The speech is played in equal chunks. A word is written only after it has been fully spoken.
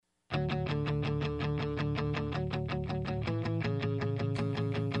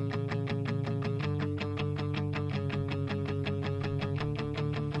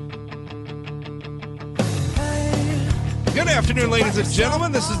afternoon, ladies and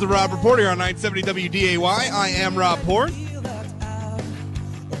gentlemen. This is the Rob Report here on 970 WDAY. I am Rob Port.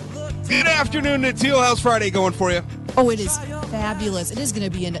 Good afternoon to Teal. How's Friday going for you? Oh, it is fabulous. It is going to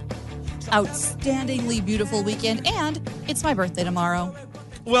be an outstandingly beautiful weekend, and it's my birthday tomorrow.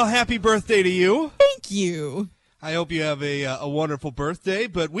 Well, happy birthday to you. Thank you. I hope you have a wonderful birthday,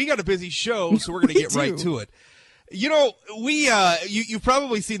 but we got a busy show, so we're going to get right to it. You know, you've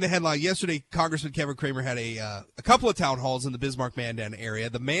probably seen the headline. Yesterday, Congressman Kevin Cramer had a couple of town halls in the Bismarck-Mandan area.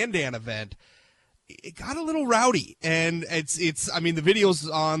 The Mandan event, it got a little rowdy, and I mean, the video's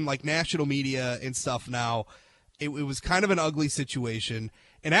on like national media and stuff now. It was kind of an ugly situation.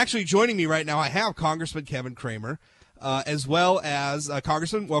 And actually joining me right now, I have Congressman Kevin Cramer, as well as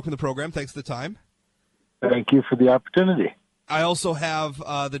Congressman, welcome to the program. Thanks for the time. Thank you for the opportunity. I also have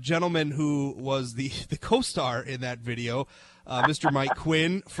the gentleman who was the co-star in that video, Mr. Mike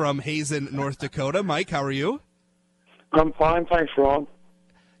Quinn from Hazen, North Dakota. Mike, how are you? I'm fine. Thanks, Rob.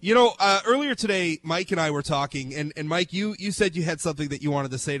 You know, earlier today, Mike and I were talking, and Mike, you said you had something that you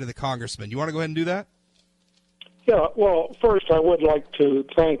wanted to say to the congressman. You want to go ahead and do that? Yeah, well, first I would like to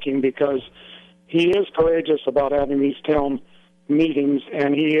thank him because he is courageous about having these town meetings,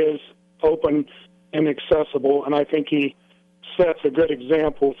 and he is open and accessible, and I think he sets a good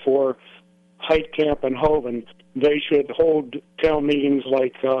example for Heitkamp and Hoven. They should hold town meetings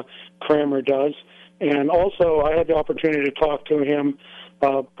like Cramer does. And also, I had the opportunity to talk to him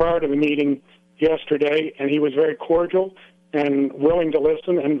prior to the meeting yesterday, and he was very cordial and willing to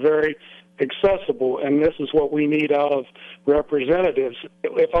listen and very accessible. And this is what we need out of representatives.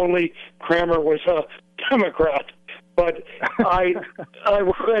 If only Cramer was a Democrat. But I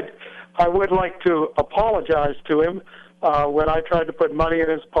would like to apologize to him. When I tried to put money in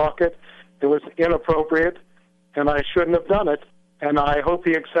his pocket, it was inappropriate, and I shouldn't have done it. And I hope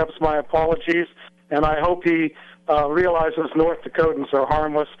he accepts my apologies, and I hope he realizes North Dakotans are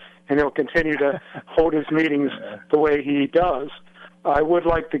harmless, and he'll continue to hold his meetings the way he does. I would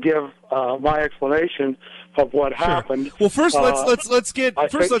like to give my explanation of what happened. Well, first let's get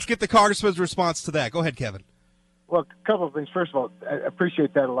the congressman's response to that. Go ahead, Kevin. Well, a couple of things. First of all, I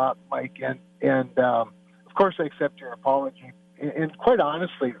appreciate that a lot, Mike, and of course, I accept your apology. And quite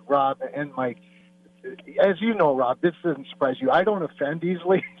honestly, Rob and Mike, as you know, Rob, this doesn't surprise you. I don't offend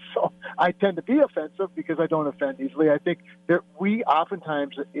easily, so I tend to be offensive because I don't offend easily. I think that we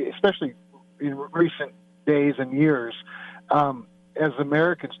oftentimes, especially in recent days and years, as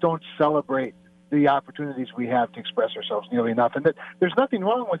Americans, don't celebrate the opportunities we have to express ourselves nearly enough. And that there's nothing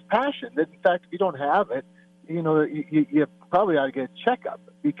wrong with passion. That, in fact, if you don't have it, you probably ought to get a checkup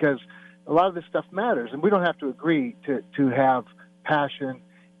because a lot of this stuff matters, and we don't have to agree to have passion.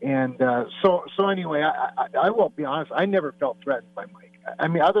 And so anyway, I will be honest. I never felt threatened by Mike. I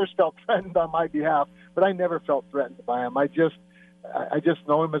mean, others felt threatened on my behalf, but I never felt threatened by him. I just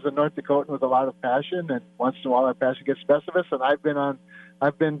know him as a North Dakotan with a lot of passion, and once in a while, our passion gets best of us. And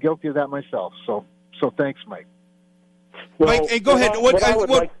I've been guilty of that myself. So thanks, Mike. Well, Mike, hey, go ahead. What I would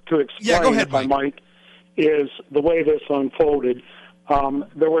like to explain, go ahead, Mike, is the way this unfolded.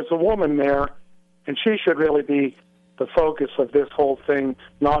 There was a woman there, and she should really be the focus of this whole thing,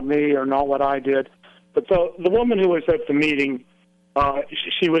 not me or not what I did. But the woman who was at the meeting,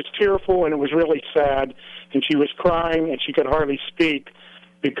 she was tearful, and it was really sad, and she was crying, and she could hardly speak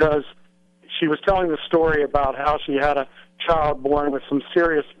because she was telling the story about how she had a child born with some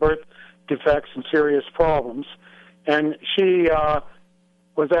serious birth defects and serious problems. And she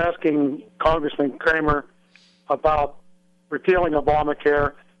was asking Congressman Cramer about repealing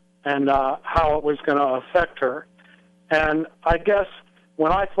Obamacare and how it was going to affect her. And I guess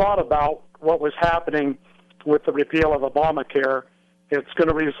when I thought about what was happening with the repeal of Obamacare, it's going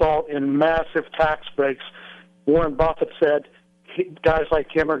to result in massive tax breaks. Warren Buffett said guys like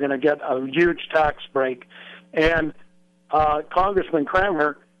him are going to get a huge tax break. And Congressman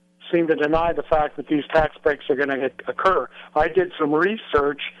Cramer seemed to deny the fact that these tax breaks are going to occur. I did some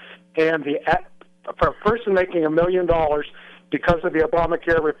research, and for a person making $1 million because of the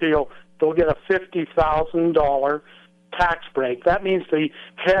Obamacare repeal, they'll get a $50,000 tax break. That means the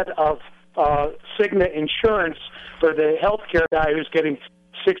head of Cigna Insurance, for the healthcare guy who's getting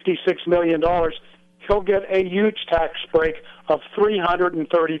 $66 million, he'll get a huge tax break of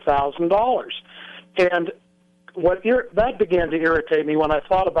 $330,000. And that began to irritate me when I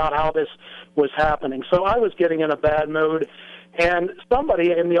thought about how this was happening. So I was getting in a bad mood, and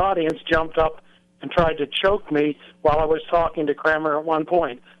somebody in the audience jumped up and tried to choke me while I was talking to Cramer at one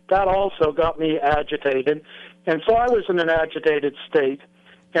point. That also got me agitated, and so I was in an agitated state.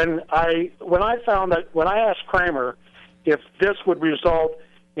 And when I asked Cramer if this would result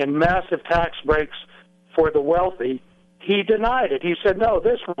in massive tax breaks for the wealthy, he denied it. He said, no,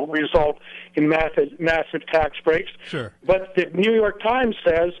 this will result in massive tax breaks. Sure. But the New York Times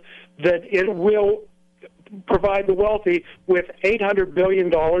says that it will provide the wealthy with $800 billion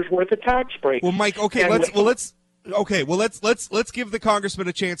worth of tax breaks. Well, Mike, okay, And let's give the congressman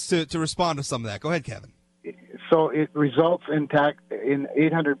a chance to respond to some of that. Go ahead, Kevin. So it results in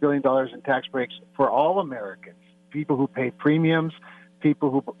 $800 billion in tax breaks for all Americans, people who pay premiums,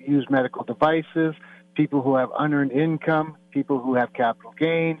 people who use medical devices, people who have unearned income, people who have capital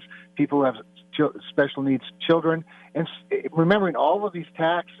gains, people who have special needs children. And remembering all of these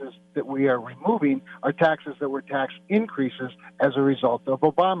taxes that we are removing are taxes that were tax increases as a result of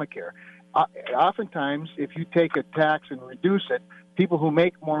Obamacare. Oftentimes, if you take a tax and reduce it, people who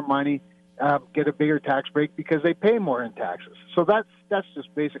make more money get a bigger tax break because they pay more in taxes. So that's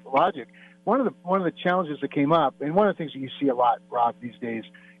just basic logic. One of the challenges that came up, and one of the things that you see a lot, Rob, these days,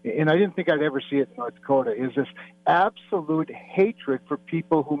 and I didn't think I'd ever see it in North Dakota, is this absolute hatred for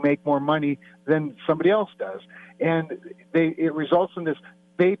people who make more money than somebody else does, and it results in this.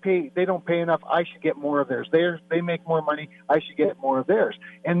 They don't pay enough. I should get more of theirs. They make more money. I should get more of theirs.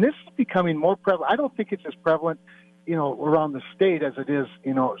 And this is becoming more prevalent. I don't think it's as prevalent, around the state as it is,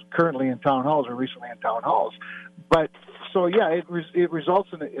 currently in town halls or recently in town halls. But so yeah, it results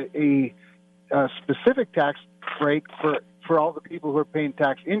in a specific tax break for all the people who are paying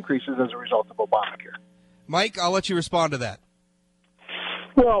tax increases as a result of Obamacare. Mike, I'll let you respond to that.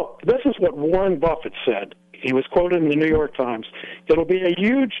 Well, this is what Warren Buffett said. He was quoted in the New York Times. It'll be a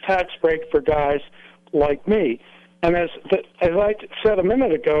huge tax break for guys like me. And as I said a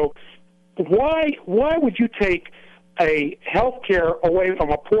minute ago, why would you take a health care away from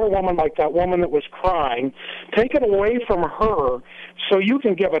a poor woman like that woman that was crying, take it away from her so you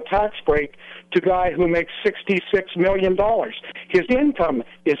can give a tax break to a guy who makes $66 million. His income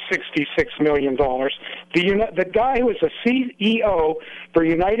is $66 million. The guy who is a CEO for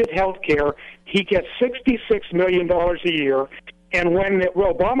United Healthcare, he gets $66 million a year. And when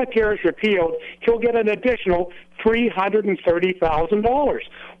Obamacare is repealed, he'll get an additional $330,000.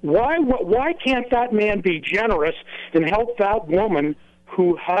 Why can't that man be generous and help that woman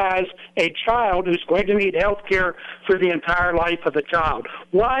who has a child who's going to need health care for the entire life of the child?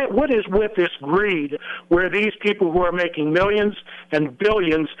 What is with this greed where these people who are making millions and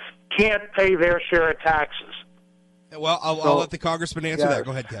billions can't pay their share of taxes? Well, I'll let the congressman answer that.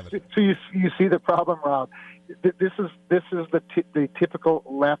 Go ahead, Kevin. So you see the problem, Rob. This is the typical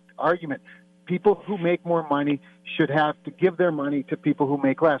left argument. People who make more money should have to give their money to people who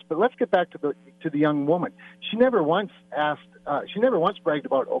make less. But let's get back to the young woman. She never once bragged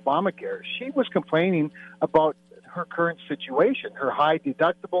about Obamacare. She was complaining about her current situation, her high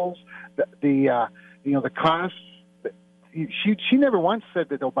deductibles, the costs. She never once said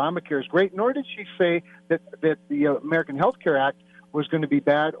that Obamacare is great, nor did she say that the American Health Care Act was going to be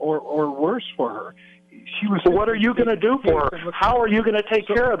bad or worse for her. So what are you going to do for her? How are you going to take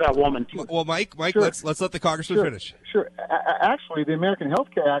care of that woman? Well, Mike, sure. let's let the congressman finish. Sure. Actually, the American Health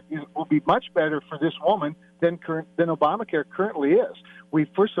Care Act will be much better for this woman than Obamacare currently is. We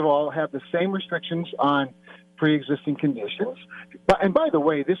first of all have the same restrictions on pre-existing conditions. And by the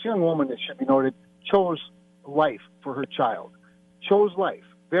way, this young woman, it should be noted, chose life for her child. Chose life.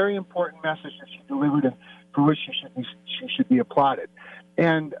 Very important message that she delivered, and for which she should be applauded.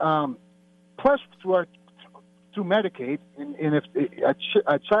 And plus, through Medicaid, and if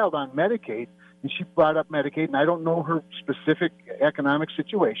a child on Medicaid, and she brought up Medicaid, and I don't know her specific economic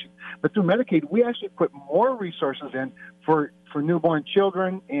situation, but through Medicaid, we actually put more resources in for newborn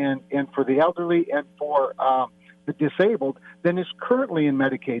children and for the elderly and for the disabled than is currently in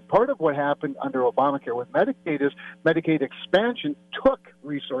Medicaid. Part of what happened under Obamacare with Medicaid is Medicaid expansion took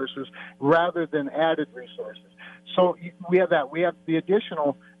resources rather than added resources. So we have that. We have the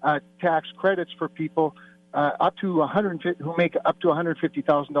additional tax credits for people up to who make up to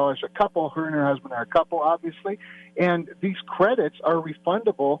 $150,000 a couple. Her and her husband are a couple, obviously, and these credits are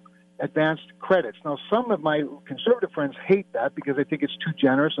refundable advanced credits. Now, some of my conservative friends hate that because they think it's too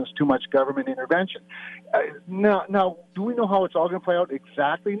generous and it's too much government intervention. Now, do we know how it's all going to play out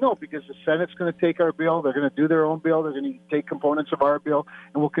exactly? No, because the Senate's going to take our bill. They're going to do their own bill. They're going to take components of our bill,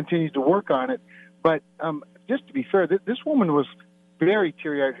 and we'll continue to work on it. But just to be fair, this woman was very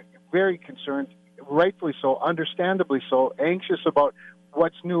teary-eyed, very concerned, rightfully so, understandably so, anxious about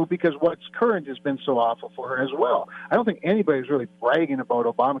what's new because what's current has been so awful for her as well. I don't think anybody's really bragging about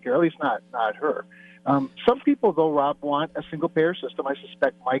Obamacare, at least not her. Some people, though, Rob, want a single-payer system. I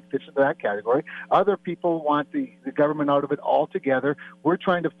suspect Mike fits into that category. Other people want the government out of it altogether. We're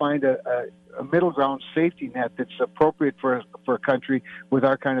trying to find a middle ground safety net that's appropriate for a country with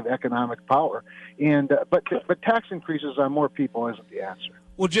our kind of economic power. And but tax increases on more people isn't the answer.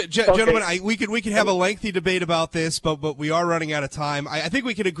 Well, gentlemen, we could have a lengthy debate about this, but we are running out of time. I think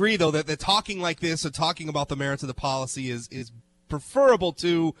we can agree, though, that talking like this or talking about the merits of the policy is preferable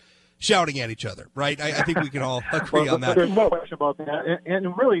to shouting at each other, right? I think we can all agree on that. There's no question about that.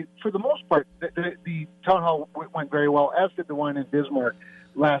 And really, for the most part, the town hall went very well, as did the one in Bismarck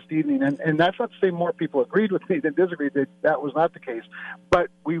last evening. And that's not to say more people agreed with me than disagreed. That was not the case. But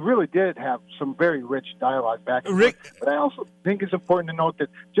we really did have some very rich dialogue back and forth. But I also think it's important to note that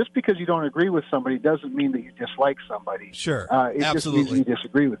just because you don't agree with somebody doesn't mean that you dislike somebody. Sure, it absolutely. just means you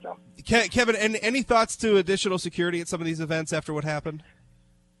disagree with them. Kevin, any thoughts to additional security at some of these events after what happened?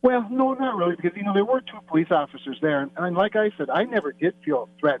 Well, no, not really, because, there were 2 police officers there. And like I said, I never did feel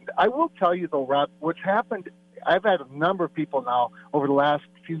threatened. I will tell you, though, Rob, what's happened, I've had a number of people now over the last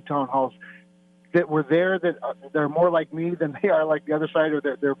few town halls that were there that they're more like me than they are like the other side, or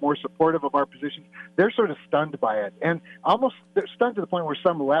they're more supportive of our positions. They're sort of stunned by it, and almost they're stunned to the point where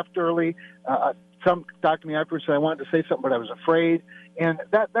some left early. Some talked to me afterwards, said I wanted to say something, but I was afraid. And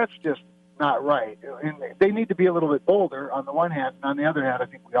that's just not right. And they need to be a little bit bolder on the one hand, and on the other hand, I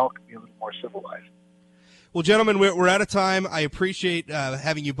think we all can be a little more civilized. Well, gentlemen, we're out of time. I appreciate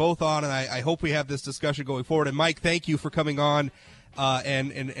having you both on, and I hope we have this discussion going forward. And Mike, thank you for coming on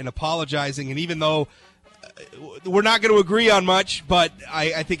and apologizing. And even though we're not going to agree on much, but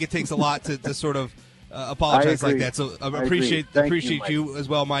I think it takes a lot to sort of apologize like that. So I appreciate you as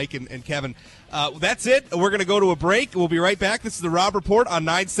well, Mike and Kevin. That's it. We're going to go to a break. We'll be right back. This is the Rob Report on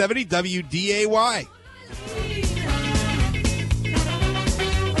 970 WDAY.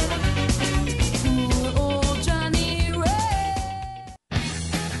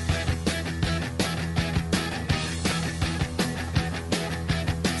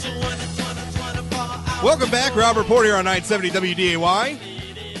 Welcome back. Rob Report here on 970 WDAY.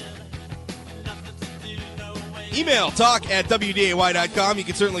 Email talk at WDAY.com. You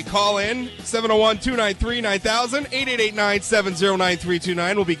can certainly call in 701-293-9000,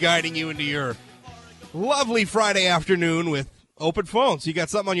 888-970-9329. We'll be guiding you into your lovely Friday afternoon with open phones. You got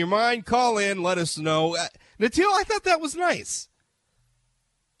something on your mind? Call in. Let us know. Natil, I thought that was nice.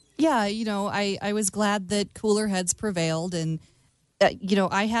 Yeah, I was glad that cooler heads prevailed, and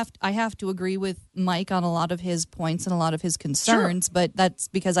I have to agree with Mike on a lot of his points and a lot of his concerns, sure. But that's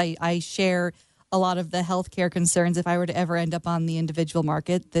because I share a lot of the healthcare concerns if I were to ever end up on the individual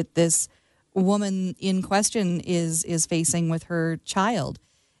market that this woman in question is facing with her child.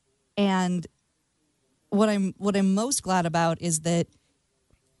 And what I'm most glad about is that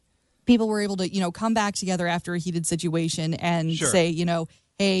people were able to, come back together after a heated situation and sure. say,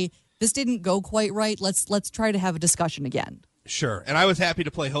 hey, this didn't go quite right. Let's try to have a discussion again. Sure. And I was happy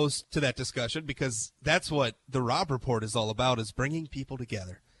to play host to that discussion because that's what the Rob Report is all about, is bringing people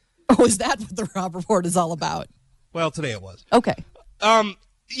together. Oh, is that what the Rob Report is all about? Well, today it was. Okay.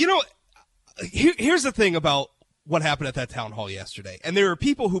 Here's the thing about what happened at that town hall yesterday. And there are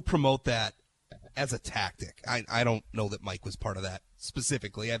people who promote that as a tactic. I don't know that Mike was part of that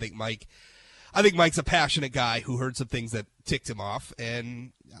specifically. I think Mike's a passionate guy who heard some things that ticked him off,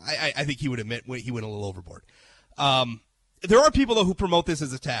 and I think he would admit he went a little overboard. There are people, though, who promote this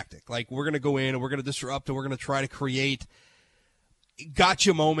as a tactic. Like, we're going to go in and we're going to disrupt and we're going to try to create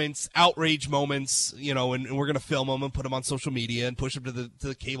gotcha moments, outrage moments, and we're going to film them and put them on social media and push them to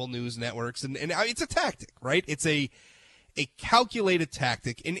the cable news networks. And it's a tactic, right? It's a calculated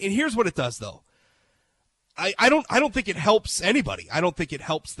tactic. And here's what it does, though. I don't think it helps anybody. I don't think it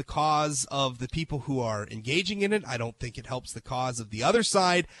helps the cause of the people who are engaging in it. I don't think it helps the cause of the other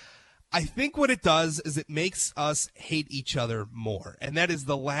side. I think what it does is it makes us hate each other more. And that is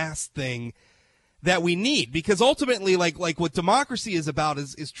the last thing that we need, because ultimately, like what democracy is about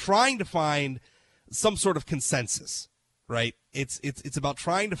is trying to find some sort of consensus, right? It's about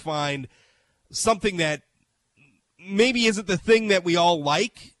trying to find something that maybe isn't the thing that we all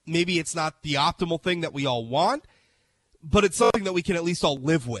like. Maybe it's not the optimal thing that we all want, but it's something that we can at least all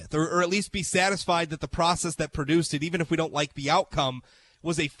live with, or at least be satisfied that the process that produced it, even if we don't like the outcome,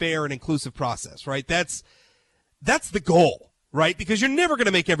 was a fair and inclusive process, right? That's the goal, right? Because you're never going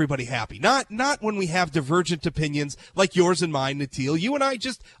to make everybody happy. Not when we have divergent opinions like yours and mine, Natil. You and I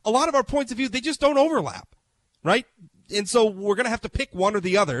a lot of our points of view, they just don't overlap, right? And so we're going to have to pick one or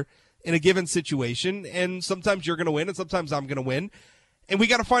the other in a given situation, and sometimes you're going to win and sometimes I'm going to win, and we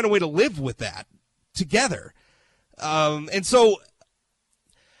got to find a way to live with that together. And so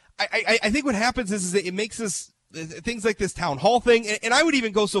I think what happens is that it makes us things like this town hall thing, and I would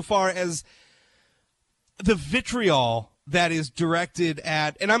even go so far as the vitriol that is directed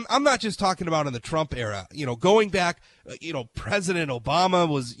at, and I'm not just talking about in the Trump era, going back, President Obama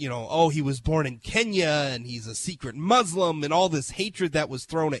was, he was born in Kenya and he's a secret Muslim, and all this hatred that was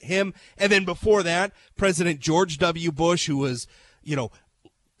thrown at him. And then before that, President George W. Bush, who was,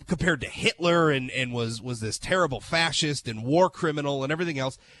 compared to Hitler and was this terrible fascist and war criminal and everything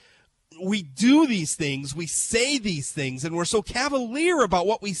else. We do these things, we say these things, and we're so cavalier about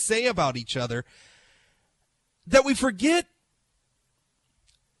what we say about each other that we forget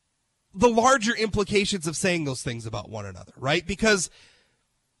the larger implications of saying those things about one another, right? Because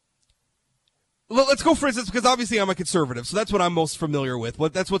let's go, for instance, because obviously I'm a conservative, so that's what I'm most familiar with.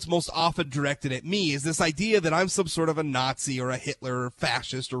 That's what's most often directed at me is this idea that I'm some sort of a Nazi or a Hitler or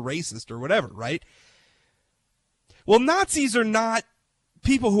fascist or racist or whatever, right? Well, Nazis are not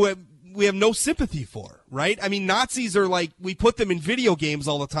people who we have no sympathy for, right? I mean, Nazis are like, we put them in video games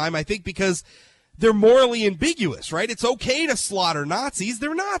all the time, I think, because they're morally ambiguous, right? It's okay to slaughter Nazis.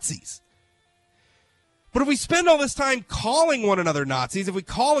 They're Nazis. But if we spend all this time calling one another Nazis, if we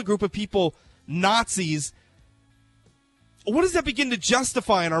call a group of people Nazis, what does that begin to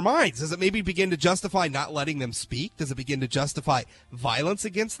justify in our minds? Does it maybe begin to justify not letting them speak? Does it begin to justify violence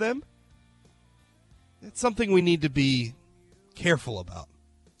against them? It's something we need to be careful about.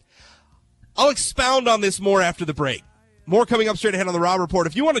 I'll expound on this more after the break. More coming up straight ahead on the Rob Report.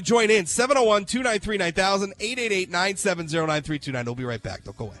 If you want to join in, 701-293-9000, 888-970-9329. We'll be right back.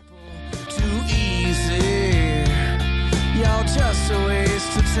 Don't go away. Too easy. Y'all just a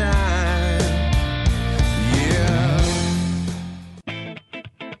waste of time. Yeah.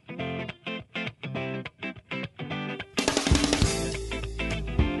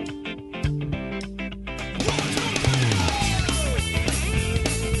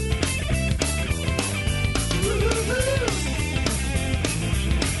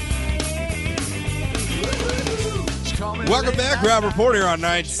 Welcome back, Rob Report here on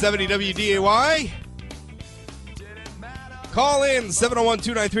 970 WDAY. Call in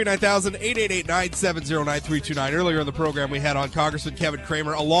 701-293-9000, 888-970-9329. Earlier in the program, we had on Congressman Kevin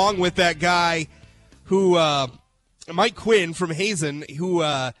Cramer, along with that guy who, Mike Quinn from Hazen, who,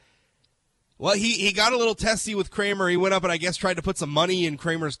 he got a little testy with Cramer. He went up and I guess tried to put some money in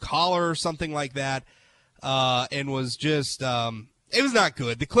Cramer's collar or something like that, and was just, it was not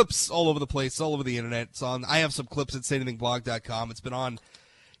good. The clips all over the place, all over the internet. It's on. I have some clips at sayanythingblog.com. It's been on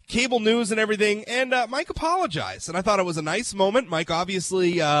cable news and everything. And Mike apologized, and I thought it was a nice moment. Mike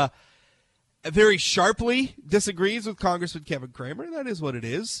obviously very sharply disagrees with Congressman Kevin Cramer. That is what it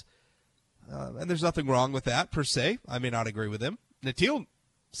is, and there's nothing wrong with that per se. I may not agree with him. Natil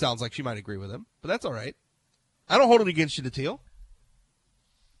sounds like she might agree with him, but that's all right. I don't hold it against you, Natil.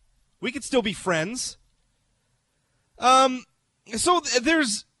 We could still be friends. So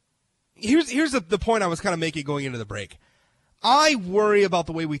here's the point I was kind of making going into the break. I worry about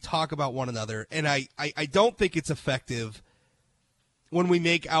the way we talk about one another, and I don't think it's effective when we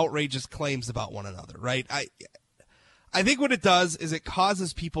make outrageous claims about one another, right? I think what it does is it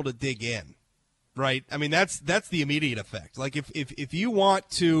causes people to dig in, right? I mean, that's the immediate effect. Like if you want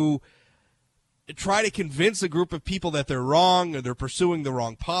to try to convince a group of people that they're wrong or they're pursuing the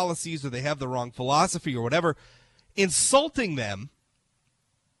wrong policies or they have the wrong philosophy or whatever, insulting them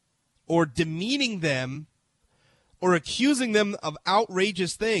or demeaning them or accusing them of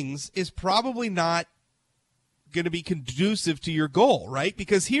outrageous things is probably not going to be conducive to your goal, right?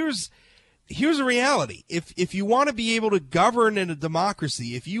 Because here's a reality. If you want to be able to govern in a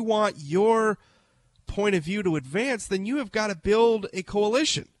democracy, if you want your point of view to advance, then you have got to build a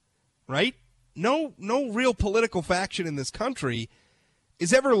coalition, right? No real political faction in this country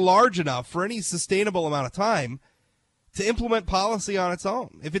is ever large enough for any sustainable amount of time to implement policy on its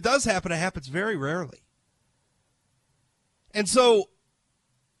own. If it does happen, it happens very rarely. And so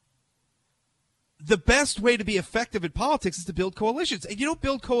the best way to be effective in politics is to build coalitions. And you don't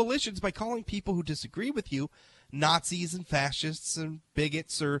build coalitions by calling people who disagree with you Nazis and fascists and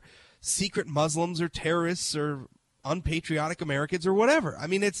bigots or secret Muslims or terrorists or unpatriotic Americans or whatever. I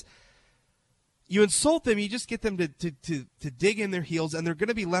mean, you insult them, you just get them to dig in their heels, and they're going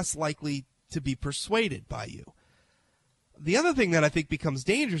to be less likely to be persuaded by you. The other thing that I think becomes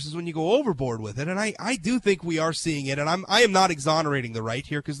dangerous is when you go overboard with it, and I do think we are seeing it, and I am not exonerating the right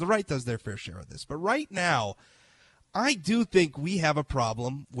here because the right does their fair share of this. But right now, I do think we have a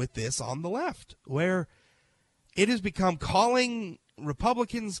problem with this on the left, where it has become calling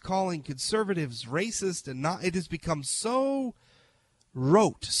Republicans, calling conservatives racist, and it has become so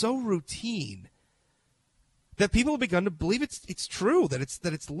rote, so routine, that people have begun to believe it's true, that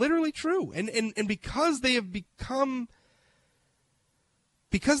it's literally true. And because they have come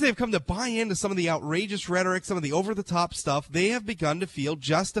to buy into some of the outrageous rhetoric, some of the over-the-top stuff, they have begun to feel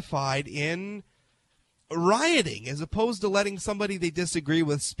justified in rioting as opposed to letting somebody they disagree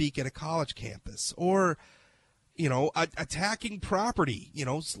with speak at a college campus, or attacking property,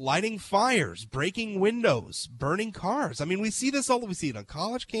 lighting fires, breaking windows, burning cars. I mean, we see this we see it on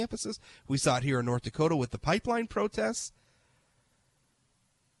college campuses. We saw it here in North Dakota with the pipeline protests.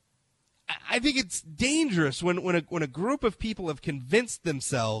 I think it's dangerous when a group of people have convinced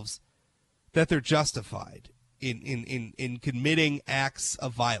themselves that they're justified in committing acts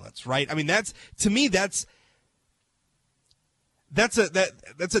of violence, right? I mean, that's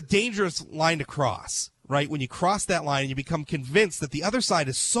a dangerous line to cross, right? When you cross that line and you become convinced that the other side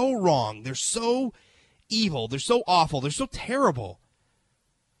is so wrong, they're so evil, they're so awful, they're so terrible,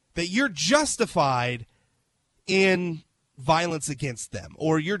 that you're justified in violence against them,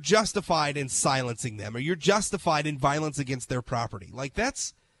 or you're justified in silencing them, or you're justified in violence against their property. Like,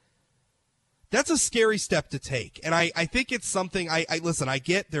 that's a scary step to take. And I think it's something listen, I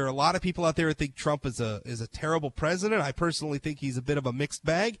get there are a lot of people out there who think Trump is a terrible president. I personally think he's a bit of a mixed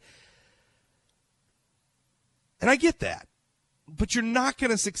bag. And I get that. But you're not going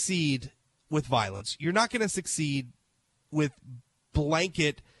to succeed with violence. You're not going to succeed with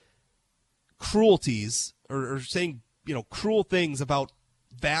blanket cruelties or saying, cruel things about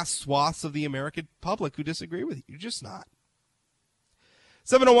vast swaths of the American public who disagree with you. You're just not.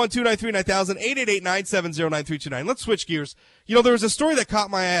 701-293-9000, 888-970-9329. Let's switch gears. There was a story that caught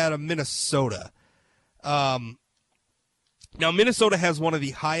my eye out of Minnesota. Now, Minnesota has one of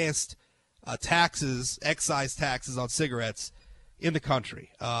the highest excise taxes on cigarettes in the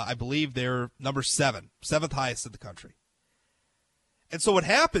country. I believe they're number seventh highest in the country. And so what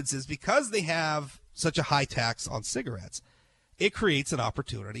happens is, because they have such a high tax on cigarettes, it creates an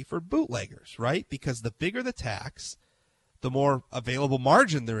opportunity for bootleggers, right? Because the bigger the tax, the more available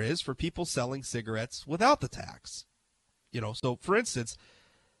margin there is for people selling cigarettes without the tax. So for instance,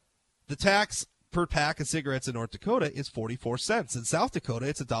 the tax per pack of cigarettes in North Dakota is 44 cents. In South Dakota,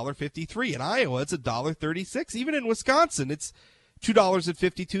 it's $1.53. In Iowa, it's $1.36. Even in Wisconsin, it's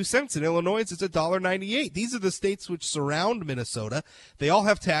 $2.52. In Illinois, it's $1.98. These are the states which surround Minnesota. They all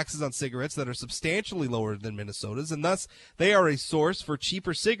have taxes on cigarettes that are substantially lower than Minnesota's, and thus they are a source for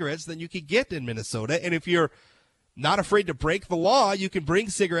cheaper cigarettes than you could get in Minnesota. And if you're not afraid to break the law, you can bring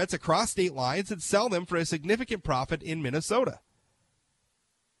cigarettes across state lines and sell them for a significant profit in Minnesota.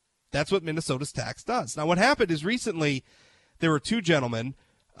 That's what Minnesota's tax does. Now, what happened is, recently there were two gentlemen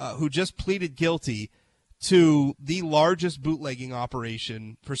who just pleaded guilty to the largest bootlegging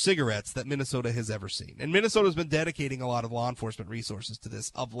operation for cigarettes that Minnesota has ever seen. And Minnesota's been dedicating a lot of law enforcement resources to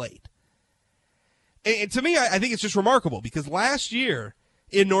this of late. And to me, I think it's just remarkable, because last year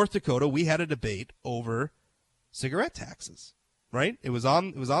in North Dakota, we had a debate over cigarette taxes, right? It was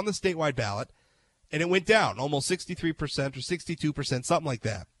on the statewide ballot, and it went down almost 63% or 62%, something like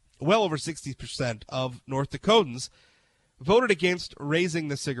that. Well over 60% of North Dakotans voted against raising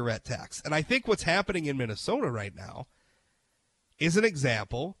the cigarette tax. And I think what's happening in Minnesota right now is an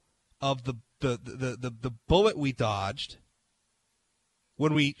example of the bullet we dodged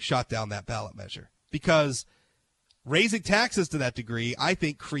when we shot down that ballot measure. Because raising taxes to that degree, I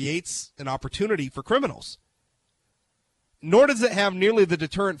think, creates an opportunity for criminals. Nor does it have nearly the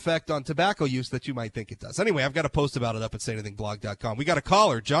deterrent effect on tobacco use that you might think it does. Anyway, I've got a post about it up at sayanythingblog.com. We got a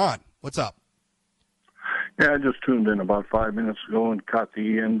caller, John. What's up? Yeah, I just tuned in about 5 minutes ago and caught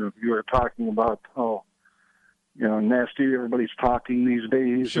the end of you were talking about how, nasty everybody's talking these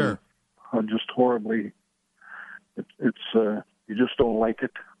days. Sure. And how just horribly, it's you just don't like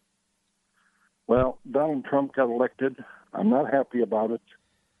it. Well, Donald Trump got elected. I'm not happy about it.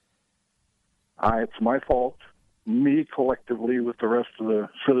 It's my fault. Me collectively with the rest of the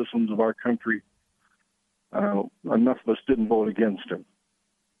citizens of our country, enough of us didn't vote against him.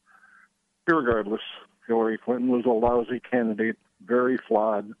 Irregardless, Hillary Clinton was a lousy candidate, very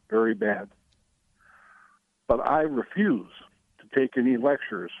flawed, very bad. But I refuse to take any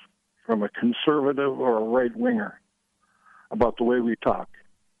lectures from a conservative or a right-winger about the way we talk.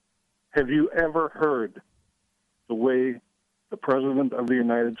 Have you ever heard the way the President of the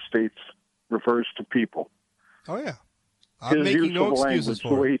United States refers to people? Oh, yeah. I'm making no excuses for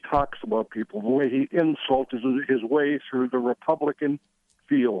it. The way he talks about people, the way he insults his way through the Republican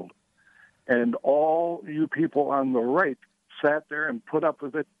field. And all you people on the right sat there and put up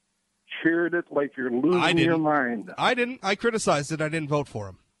with it, cheered it like you're losing your mind. I didn't. I criticized it. I didn't vote for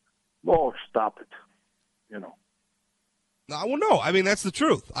him. Oh, stop it. Well, no. I mean, that's the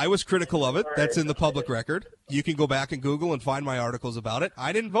truth. I was critical of it. That's in the public record. You can go back and Google and find my articles about it.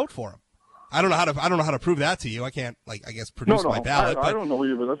 I didn't vote for him. I don't know how to prove that to you. I can't, I guess, produce my ballot. I don't know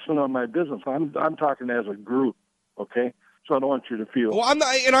you, but that's none of my business. I'm talking as a group, okay? So I don't want you to feel. Well, I'm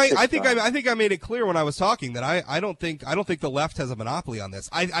not, and I think I made it clear when I was talking that I don't think the left has a monopoly on this.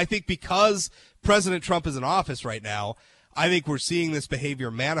 I think because President Trump is in office right now, I think we're seeing this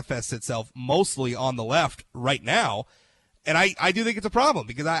behavior manifest itself mostly on the left right now. And I do think it's a problem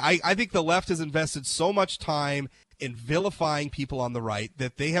because I think the left has invested so much time in vilifying people on the right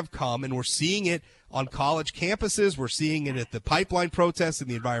that they have come, and we're seeing it on college campuses. We're seeing it at the pipeline protests and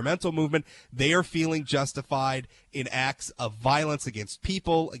the environmental movement. They are feeling justified in acts of violence against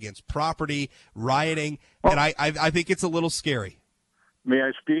people, against property, rioting. And I think it's a little scary. May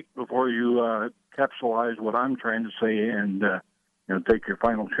I speak before you capsulize what I'm trying to say and take your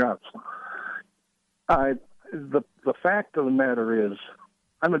final shots? The fact of the matter is,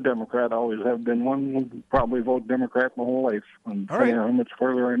 I'm a Democrat, always have been one, will probably vote Democrat my whole life, and all right. How much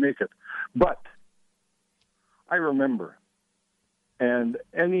further I make it. But I remember, and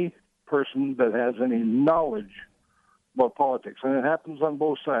any person that has any knowledge about politics, and it happens on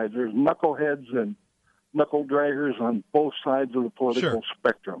both sides, there's knuckleheads and knuckle draggers on both sides of the political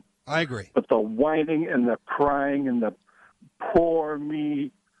spectrum. I agree. But the whining and the crying and the poor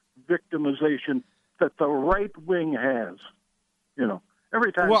me victimization that the right wing has,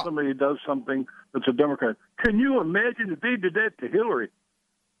 every time somebody does something that's a Democrat, can you imagine if they did that to Hillary?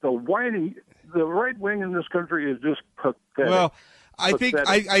 The whining, the right wing in this country is just pathetic. Well, I think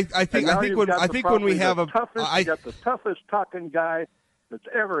when we have you got the toughest talking guy that's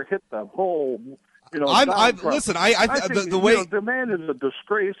ever hit the whole. Listen. I think the way the man is a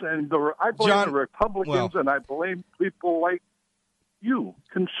disgrace, and I blame the Republicans, and I blame people like you,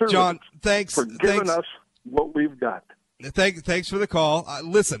 conservatives, John, for giving us what we've got. Thanks for the call.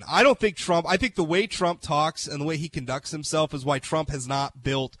 Listen, I don't think Trump. I think the way Trump talks and the way he conducts himself is why Trump has not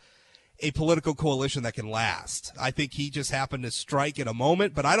built a political coalition that can last. I think he just happened to strike at a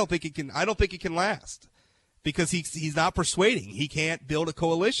moment, but I don't think it can last because he's not persuading. He can't build a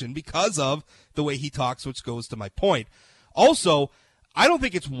coalition because of the way he talks, which goes to my point. Also, I don't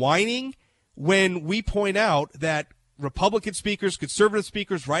think it's whining when we point out that Republican speakers, conservative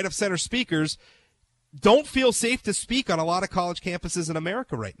speakers, right of center speakers don't feel safe to speak on a lot of college campuses in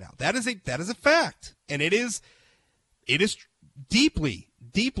America right now. That is a fact, and it is deeply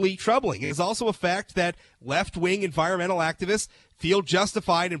troubling. It is also a fact that left-wing environmental activists feel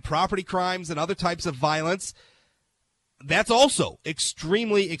justified in property crimes and other types of violence. That's also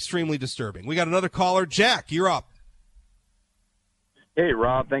extremely, extremely disturbing. We got another caller. Jack, you're up. Hey,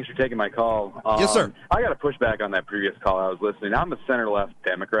 Rob, thanks for taking my call. Yes, sir. I got to push back on that previous call I was listening. I'm a center-left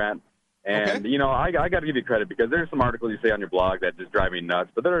Democrat. And, I got to give you credit because there's some articles you say on your blog that just drive me nuts.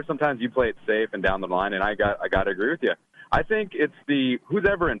 But there are sometimes you play it safe and down the line, and I got to agree with you. I think it's who's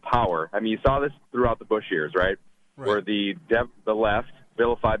ever in power. I mean, you saw this throughout the Bush years, right? Where the left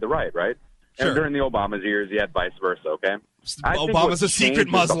vilified the right, right? Sure. And during the Obama years, you had vice versa, okay? Obama's a secret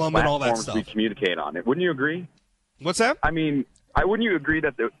Muslim and all that stuff. We communicate on it. Wouldn't you agree? What's that? I mean, wouldn't you agree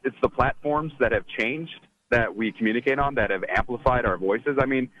that it's the platforms that have changed that we communicate on that have amplified our voices? I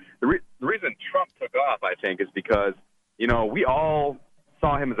mean, the reason Trump took off, I think, is because, we all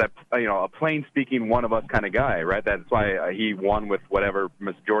saw him as a plain-speaking, one-of-us kind of guy, right? That's why he won with whatever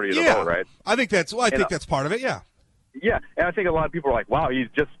majority of the vote, right? I think that's part of it, yeah. Yeah, and I think a lot of people are like, wow, he's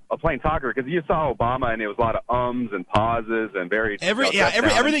just a plain talker, because you saw Obama, and it was a lot of ums and pauses and very...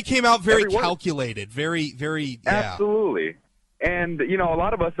 everything came out very calculated, very, very... Yeah. Absolutely. And, a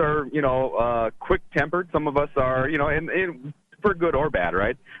lot of us are, quick-tempered. Some of us are, and for good or bad,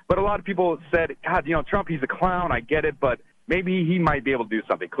 right? But a lot of people said, God, Trump, he's a clown. I get it, but maybe he might be able to do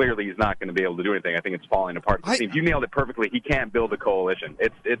something. Clearly, he's not going to be able to do anything. I think it's falling apart. You nailed it perfectly. He can't build a coalition.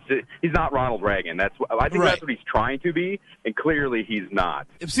 He's not Ronald Reagan. That's what he's trying to be, and clearly he's not.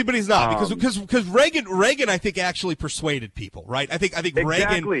 See, but he's not because Reagan, I think, actually persuaded people, right? I think exactly.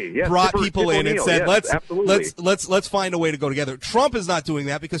 Reagan brought people in and said, let's find a way to go together. Trump is not doing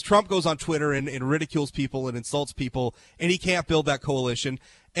that because Trump goes on Twitter and ridicules people and insults people, and he can't build that coalition.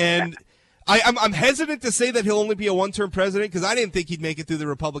 And I'm hesitant to say that he'll only be a one-term president because I didn't think he'd make it through the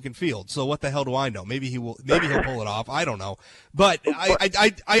Republican field. So what the hell do I know? Maybe he will. Maybe he'll pull it off. I don't know. But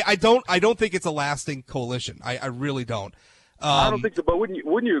I don't think it's a lasting coalition. I really don't. I don't think so. But wouldn't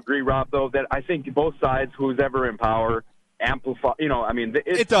you agree, Rob? Though that I think both sides, who's ever in power, amplify.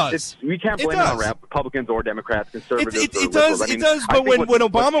 It does. We can't blame it on Republicans or Democrats, conservatives. It does. It does. But when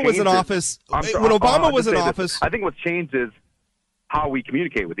Obama was in office, I think what's changed is how we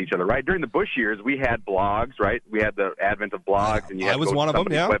communicate with each other, right? During the Bush years, we had blogs, right? We had the advent of blogs, and you had I was to go one to of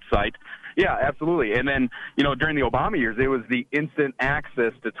them, yeah. website. Yeah, absolutely. And then, during the Obama years, it was the instant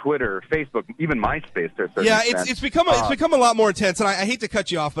access to Twitter, Facebook, even MySpace. To a certain extent. It's become a lot more intense. And I hate to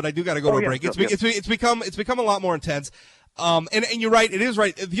cut you off, but I do got to go to a break. It's become a lot more intense. And you're right. It is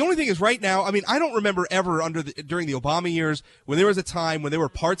right. The only thing is right now, I mean, I don't remember ever during the Obama years when there was a time when there were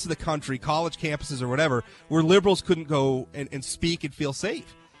parts of the country, college campuses or whatever, where liberals couldn't go and speak and feel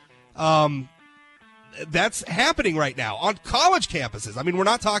safe. That's happening right now on college campuses. I mean, we're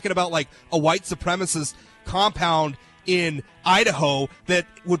not talking about like a white supremacist compound in Idaho that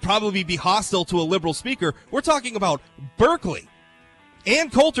would probably be hostile to a liberal speaker. We're talking about Berkeley. Ann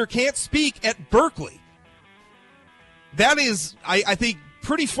Coulter can't speak at Berkeley. That is, I think,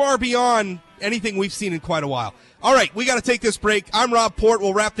 pretty far beyond anything we've seen in quite a while. All right, we got to take this break. I'm Rob Port.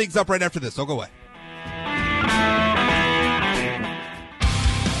 We'll wrap things up right after this. Don't go away.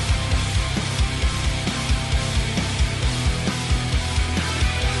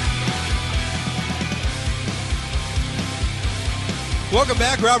 Welcome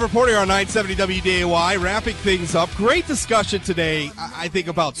back. Rob Reporter on 970 WDAY, wrapping things up. Great discussion today, I think,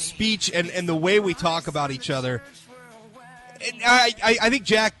 about speech and the way we talk about each other. And I think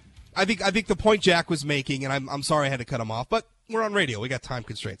Jack, I think the point Jack was making, and I'm sorry I had to cut him off, but we're on radio. We got time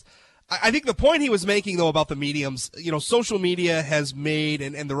constraints. I think the point he was making, though, about the mediums, social media has made,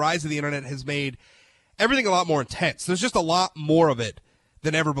 and the rise of the internet has made everything a lot more intense. There's just a lot more of it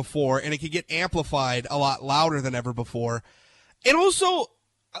than ever before, and it can get amplified a lot louder than ever before. And also,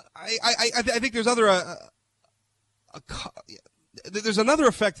 I think there's there's another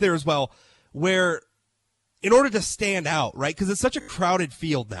effect there as well, where in order to stand out, right? Because it's such a crowded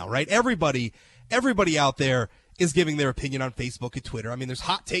field now, right? Everybody out there is giving their opinion on Facebook and Twitter. I mean, there's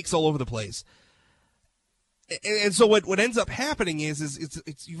hot takes all over the place. And so what ends up happening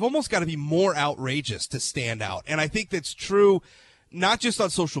is you've almost got to be more outrageous to stand out. And I think that's true not just on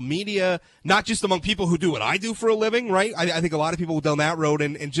social media, not just among people who do what I do for a living, right? I think a lot of people go down that road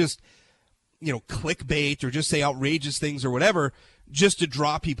and just, clickbait or just say outrageous things or whatever just to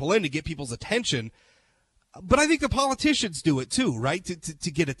draw people in, to get people's attention. But I think the politicians do it too, right?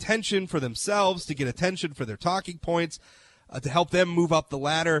 To get attention for themselves, to get attention for their talking points, to help them move up the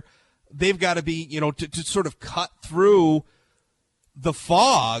ladder. They've got to be, to sort of cut through the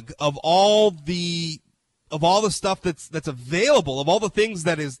fog of all the stuff that's available, of all the things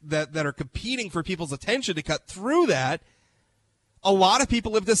that are competing for people's attention. To cut through that, a lot of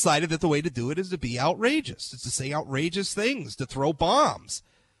people have decided that the way to do it is to be outrageous. It's to say outrageous things, to throw bombs.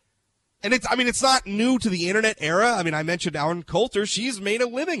 And it's not new to the internet era. I mean, I mentioned Ann Coulter. She's made a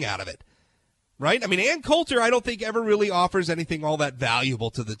living out of it, right? I mean, Ann Coulter, I don't think ever really offers anything all that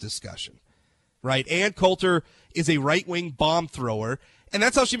valuable to the discussion, right? Ann Coulter is a right-wing bomb thrower, and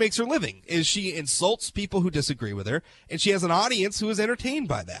that's how she makes her living, is she insults people who disagree with her, and she has an audience who is entertained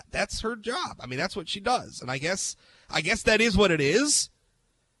by that. That's her job. I mean, that's what she does. And I guess that is what it is,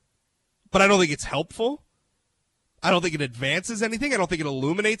 but I don't think it's helpful. I don't think it advances anything. I don't think it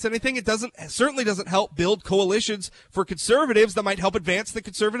illuminates anything. It certainly doesn't help build coalitions for conservatives that might help advance the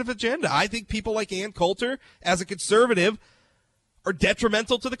conservative agenda. I think people like Ann Coulter, as a conservative, are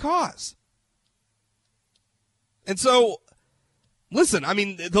detrimental to the cause. And so, listen, I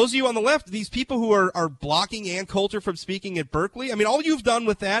mean, those of you on the left, these people who are blocking Ann Coulter from speaking at Berkeley, I mean, all you've done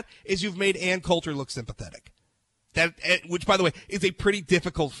with that is you've made Ann Coulter look sympathetic. Which, by the way, is a pretty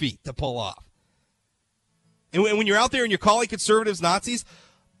difficult feat to pull off. And when you're out there and you're calling conservatives Nazis,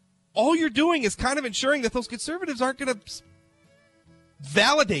 all you're doing is kind of ensuring that those conservatives aren't going to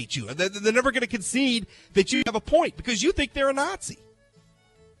validate you. They're never going to concede that you have a point because you think they're a Nazi.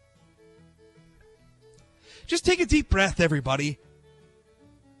 Just take a deep breath, everybody.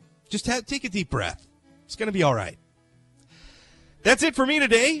 Just take a deep breath. It's going to be all right. That's it for me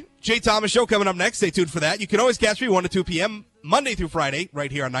today. Jay Thomas Show coming up next. Stay tuned for that. You can always catch me 1 to 2 p.m. Monday through Friday right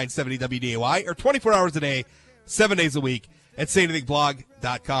here on 970 WDAY, or 24 hours a day, 7 days a week at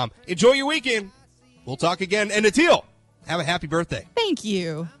sayanythingblog.com. Enjoy your weekend. We'll talk again. And Natil, have a happy birthday. Thank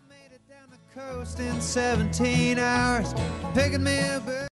you. Coast in 17 hours, picking me a